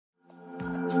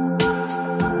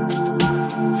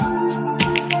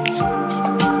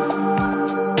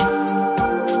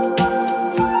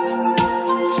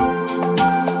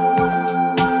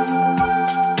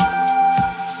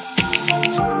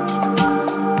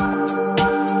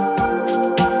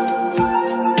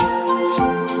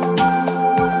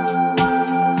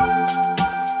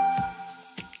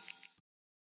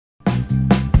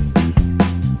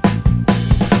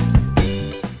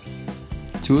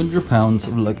£200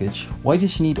 of luggage. Why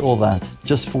does she need all that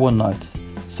just for one night?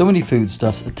 So many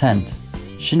foodstuffs, a tent.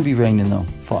 Shouldn't be raining though,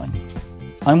 fine.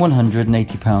 I'm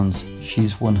 £180,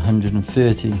 she's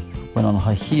 £130 when on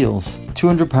high heels.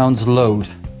 £200 load,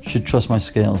 should trust my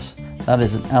scales. That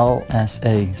is an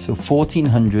LSA, so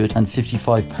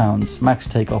 £1,455 max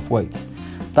takeoff weight.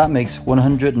 That makes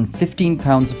 115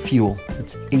 pounds of fuel.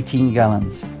 It's 18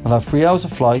 gallons. I'll have 3 hours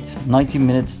of flight, 90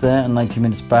 minutes there and 90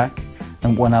 minutes back,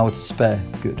 and 1 hour to spare.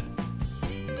 Good.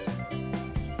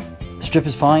 Strip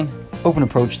is fine. Open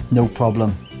approach, no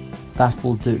problem. That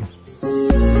will do.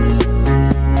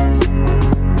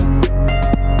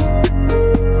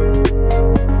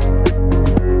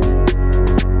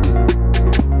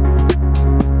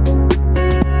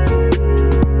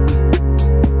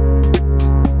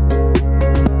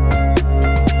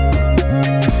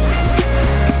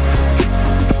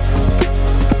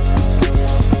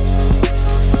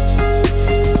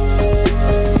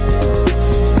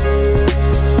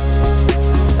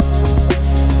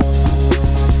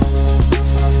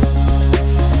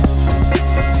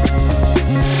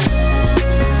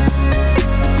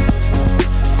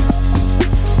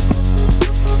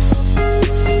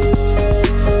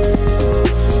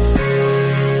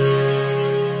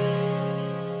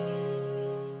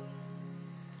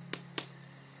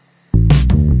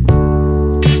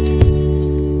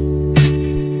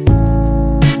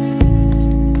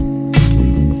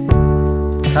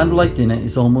 Candlelight dinner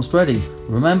is almost ready.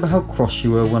 Remember how cross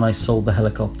you were when I sold the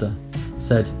helicopter?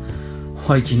 Said,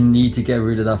 why do you need to get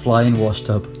rid of that flying wash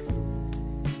tub?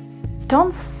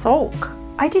 Don't sulk.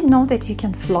 I didn't know that you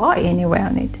can fly anywhere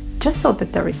on it, just so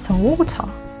that there is some water.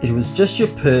 It was just your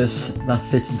purse that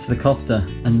fit into the copter,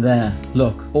 and there,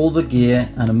 look, all the gear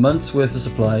and a month's worth of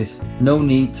supplies. No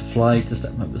need to fly to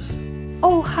stepmothers.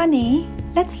 Oh honey,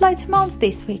 let's fly to Mom's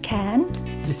this weekend.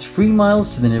 It's 3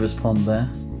 miles to the nearest pond there.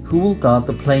 Who will guard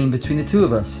the plane between the two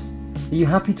of us? Are you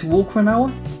happy to walk for an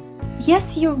hour?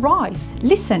 Yes, you're right.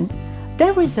 Listen,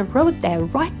 there is a road there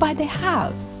right by the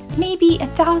house. Maybe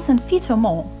 1,000 feet or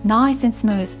more. Nice and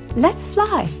smooth. Let's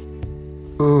fly.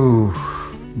 Oh,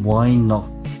 why not?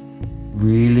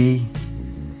 Really?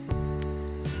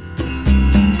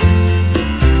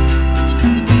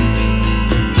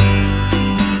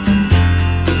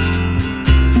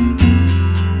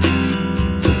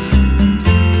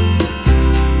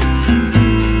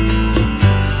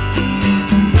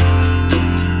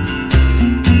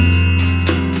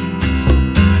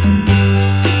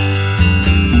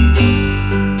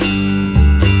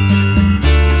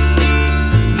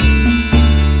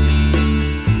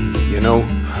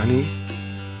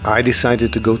 I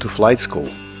decided to go to flight school.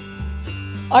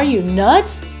 Are you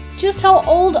nuts? Just how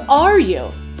old are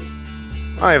you?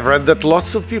 I've read that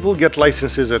lots of people get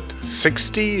licenses at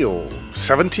 60 or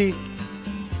 70,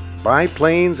 buy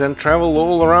planes and travel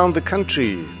all around the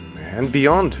country and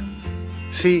beyond.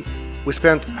 See, we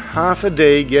spent half a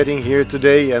day getting here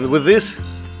today, and with this,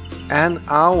 an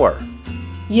hour.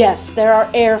 Yes, there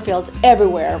are airfields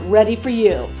everywhere ready for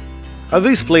you.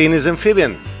 This plane is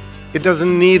amphibian. It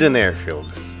doesn't need an airfield.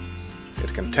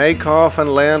 It can take off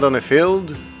and land on a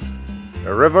field,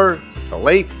 a river, a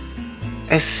lake,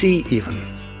 a sea even.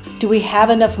 Do we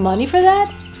have enough money for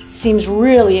that? Seems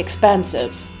really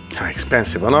expensive.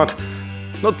 Expensive or not,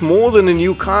 not more than a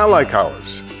new car like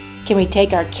ours. Can we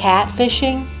take our cat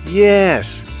fishing?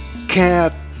 Yes,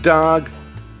 cat, dog,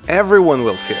 everyone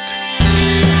will fit.